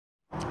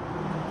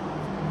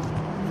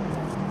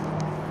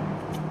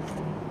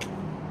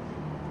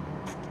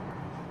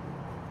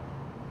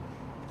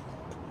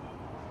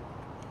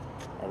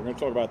We're going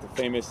to talk about the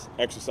famous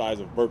exercise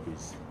of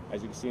burpees.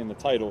 As you can see in the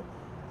title,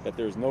 that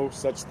there's no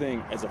such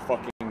thing as a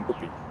fucking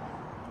burpee.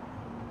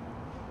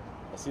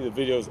 I see the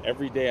videos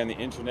every day on the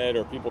internet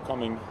or people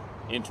coming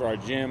into our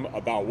gym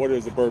about what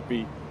is a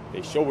burpee.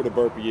 They show what a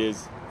burpee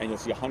is, and you'll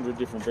see 100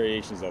 different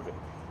variations of it.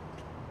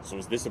 So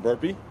is this a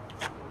burpee?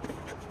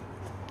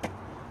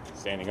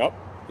 Standing up.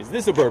 Is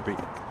this a burpee?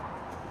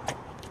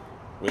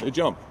 With a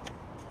jump.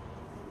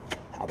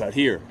 How about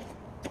here?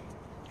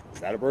 Is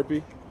that a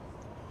burpee?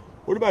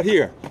 What about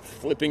here?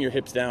 Flipping your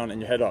hips down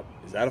and your head up.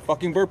 Is that a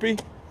fucking burpee?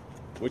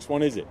 Which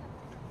one is it?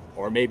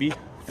 Or maybe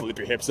flip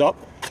your hips up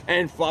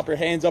and flop your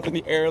hands up in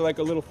the air like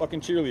a little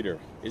fucking cheerleader.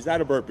 Is that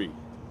a burpee?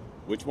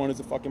 Which one is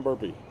a fucking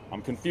burpee?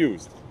 I'm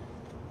confused.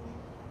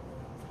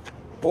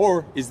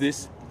 Or is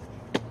this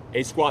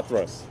a squat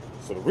thrust?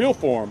 So the real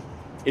form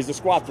is a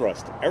squat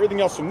thrust. Everything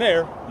else from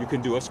there, you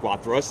can do a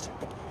squat thrust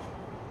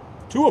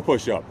to a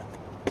push-up.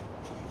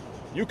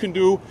 You can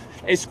do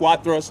a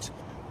squat thrust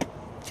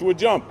to a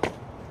jump.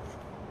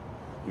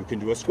 You can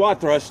do a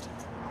squat thrust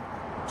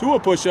to a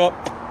push-up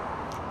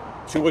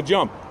to a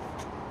jump.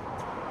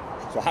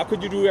 So how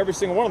could you do every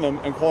single one of them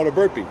and call it a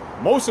burpee?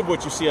 Most of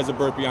what you see as a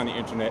burpee on the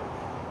internet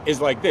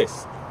is like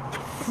this.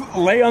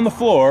 Lay on the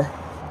floor,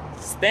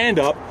 stand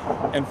up,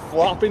 and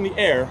flop in the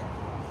air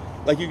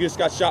like you just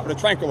got shot with a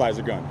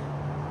tranquilizer gun.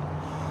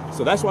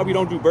 So that's why we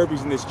don't do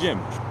burpees in this gym.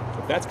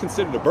 If that's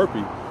considered a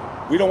burpee,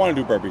 we don't want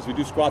to do burpees, we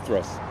do squat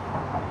thrusts.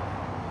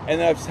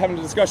 And I was having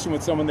a discussion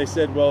with someone, they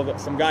said, well,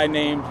 some guy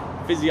named,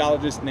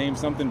 physiologist named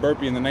something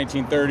burpee in the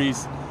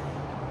 1930s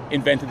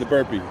invented the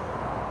burpee.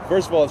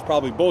 First of all, it's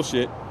probably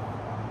bullshit.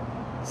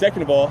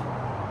 Second of all,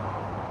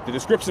 the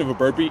description of a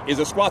burpee is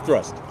a squat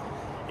thrust.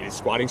 It is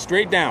squatting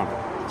straight down,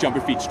 jump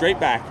your feet straight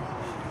back,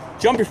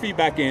 jump your feet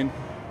back in,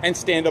 and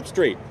stand up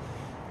straight.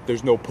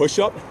 There's no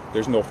push-up,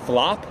 there's no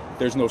flop,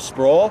 there's no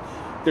sprawl,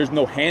 there's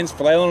no hands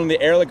flailing in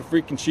the air like a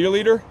freaking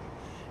cheerleader.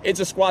 It's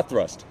a squat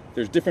thrust.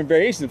 There's different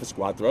variations of a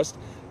squat thrust.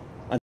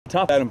 On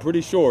top of that, I'm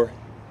pretty sure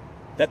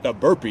that the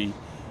burpee,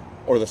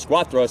 or the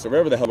squat thrust, or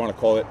whatever the hell you want to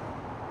call it,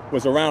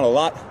 was around a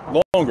lot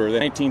longer than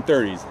the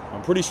 1930s.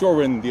 I'm pretty sure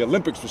when the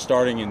Olympics were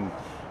starting in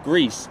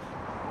Greece,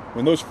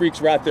 when those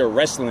freaks were out there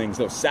wrestling,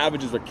 those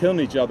savages were killing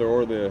each other,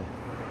 or the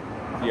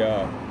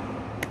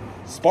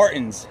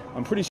Spartans,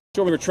 I'm pretty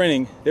sure when they were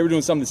training, they were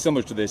doing something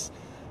similar to this,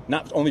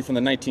 not only from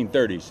the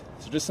 1930s.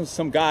 So just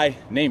some guy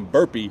named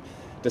Burpee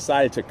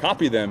decided to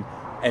copy them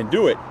and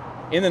do it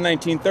in the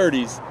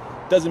 1930s,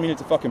 doesn't mean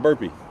it's a fucking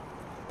burpee.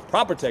 The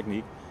proper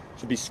technique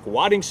should be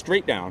squatting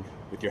straight down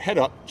with your head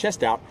up,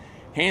 chest out,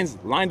 hands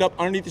lined up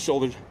underneath the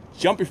shoulders,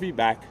 jump your feet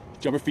back,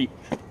 jump your feet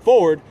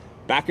forward,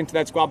 back into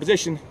that squat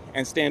position,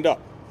 and stand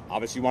up.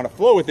 Obviously you want to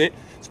flow with it,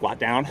 squat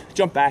down,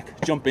 jump back,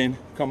 jump in,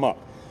 come up.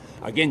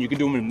 Again, you can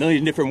do them in a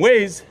million different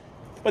ways,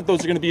 but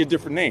those are going to be a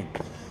different name.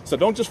 So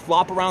don't just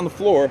flop around the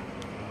floor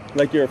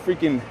like you're a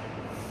freaking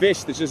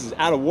fish that just is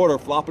out of water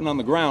flopping on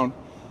the ground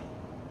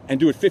and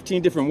do it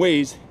 15 different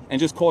ways and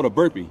just call it a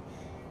burpee.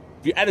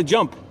 If you add a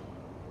jump,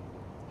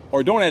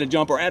 or don't add a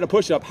jump, or add a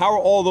push-up, how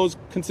is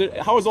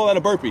all that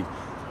a burpee?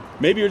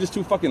 Maybe you're just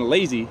too fucking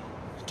lazy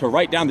to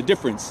write down the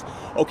difference.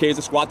 Okay, it's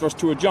a squat thrust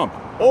to a jump.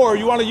 Or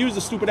you want to use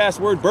the stupid-ass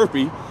word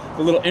burpee,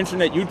 the little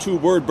internet YouTube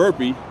word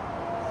burpee,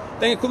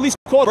 then at least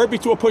call it a burpee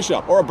to a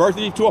push-up, or a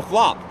burpee to a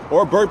flop,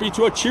 or a burpee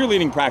to a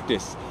cheerleading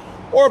practice,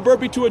 or a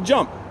burpee to a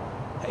jump.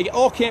 It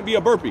all can't be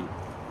a burpee.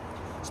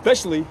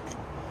 Especially,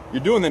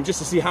 you're doing them just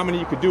to see how many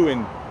you could do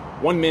in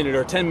 1 minute,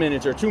 or 10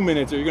 minutes, or 2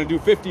 minutes, or you're going to do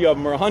 50 of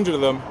them, or 100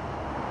 of them.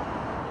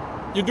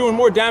 You're doing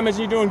more damage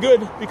than you're doing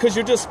good because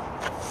you're just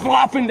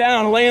flopping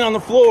down, laying on the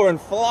floor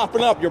and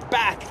flopping up. Your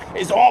back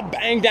is all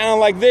banged down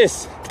like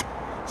this.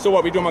 So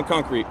what, we do them on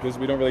concrete because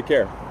we don't really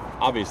care,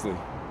 obviously.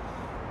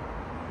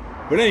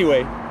 But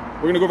anyway,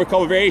 we're going to go over a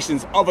couple of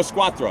variations of a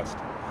squat thrust.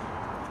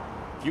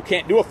 If you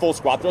can't do a full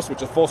squat thrust,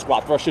 which a full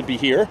squat thrust should be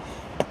here,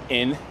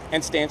 in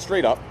and stand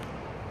straight up,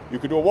 you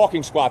could do a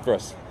walking squat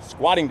thrust.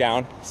 Squatting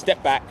down,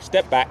 step back,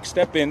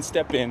 step in,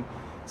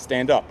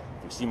 stand up.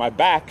 You see my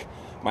back,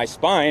 my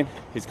spine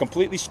is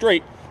completely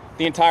straight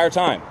the entire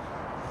time.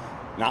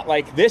 Not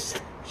like this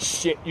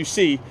shit you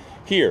see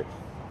here.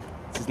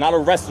 This is not a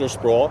wrestler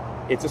sprawl,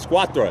 it's a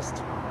squat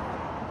thrust.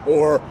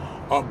 Or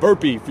a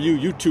burpee for you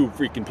YouTube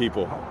freaking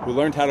people who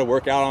learned how to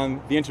work out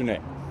on the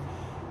internet.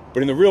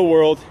 But in the real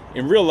world,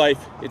 in real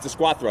life, it's a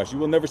squat thrust. You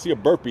will never see a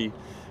burpee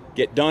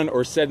get done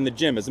or said in the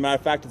gym. As a matter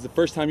of fact, it's the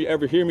first time you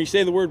ever hear me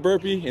say the word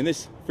burpee in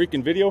this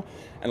freaking video,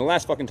 and the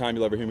last fucking time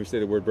you'll ever hear me say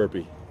the word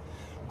burpee.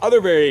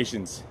 Other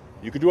variations,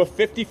 you could do a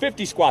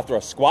 50-50 squat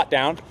thrust. Squat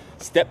down,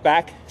 step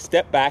back,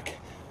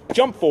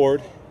 jump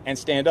forward, and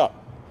stand up.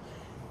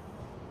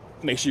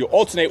 Make sure you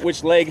alternate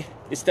which leg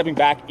is stepping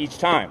back each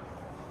time.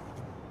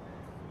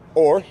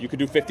 Or you could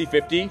do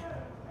 50-50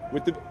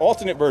 with the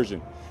alternate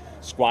version.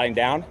 Squatting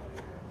down,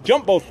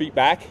 jump both feet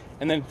back,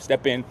 and then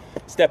step in,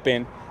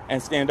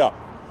 and stand up.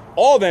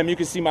 All of them, you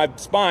can see my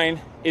spine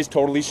is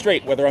totally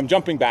straight, whether I'm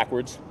jumping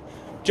backwards,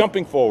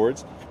 jumping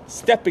forwards,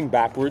 stepping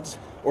backwards,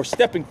 or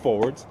stepping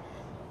forwards,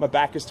 my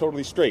back is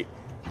totally straight.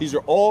 These are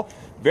all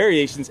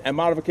variations and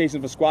modifications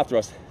of a squat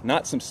thrust,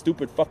 not some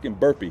stupid fucking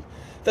burpee.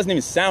 It doesn't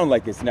even sound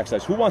like it's an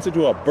exercise. Who wants to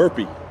do a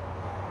burpee?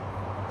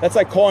 That's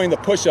like calling the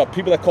push-up,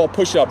 people that call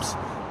push-ups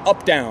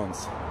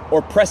up-downs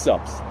or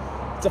press-ups.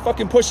 It's a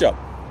fucking push-up.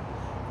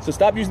 So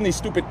stop using these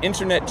stupid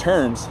internet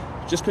terms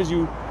just because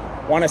you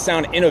want to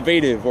sound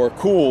innovative or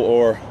cool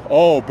or,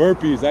 oh,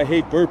 burpees, I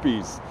hate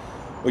burpees.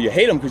 Well, you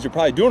hate them because you're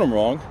probably doing them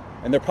wrong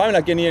and they're probably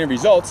not getting any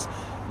results.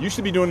 You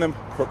should be doing them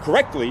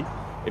correctly.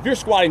 If you're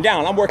squatting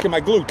down, I'm working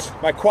my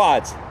glutes, my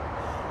quads,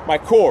 my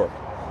core.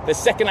 The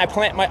second I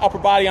plant my upper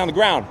body on the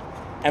ground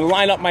and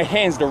line up my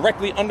hands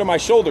directly under my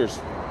shoulders,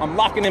 I'm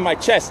locking in my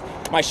chest,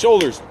 my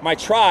shoulders, my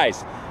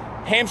tris,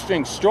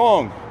 hamstrings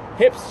strong,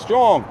 hips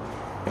strong.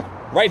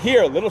 Right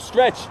here, a little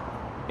stretch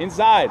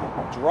inside,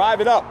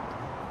 drive it up.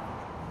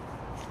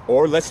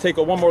 Or let's take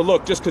one more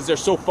look, just because they're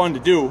so fun to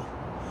do.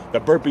 The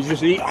burpees you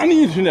see on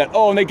the internet.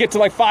 Oh, and they get to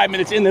like 5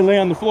 minutes in, they lay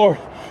on the floor,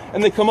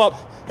 and they come up,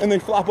 and they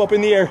flop up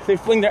in the air. They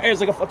fling their arms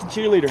like a fucking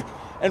cheerleader,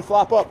 and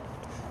flop up.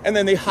 And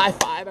then they high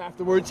five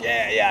afterwards.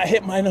 Yeah, I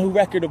hit my new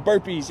record of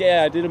burpees.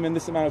 Yeah, I did them in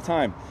this amount of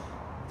time.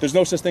 There's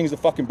no such thing as a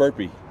fucking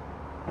burpee.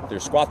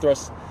 There's squat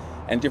thrusts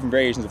and different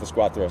variations of a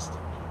squat thrust.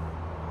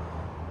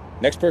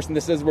 Next person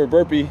that says we're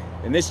burpee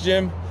in this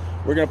gym,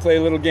 we're gonna play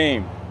a little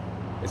game.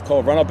 It's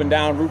called Run Up and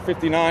Down Route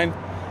 59,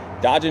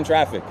 Dodging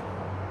Traffic.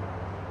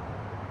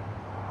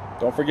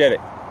 Don't forget it.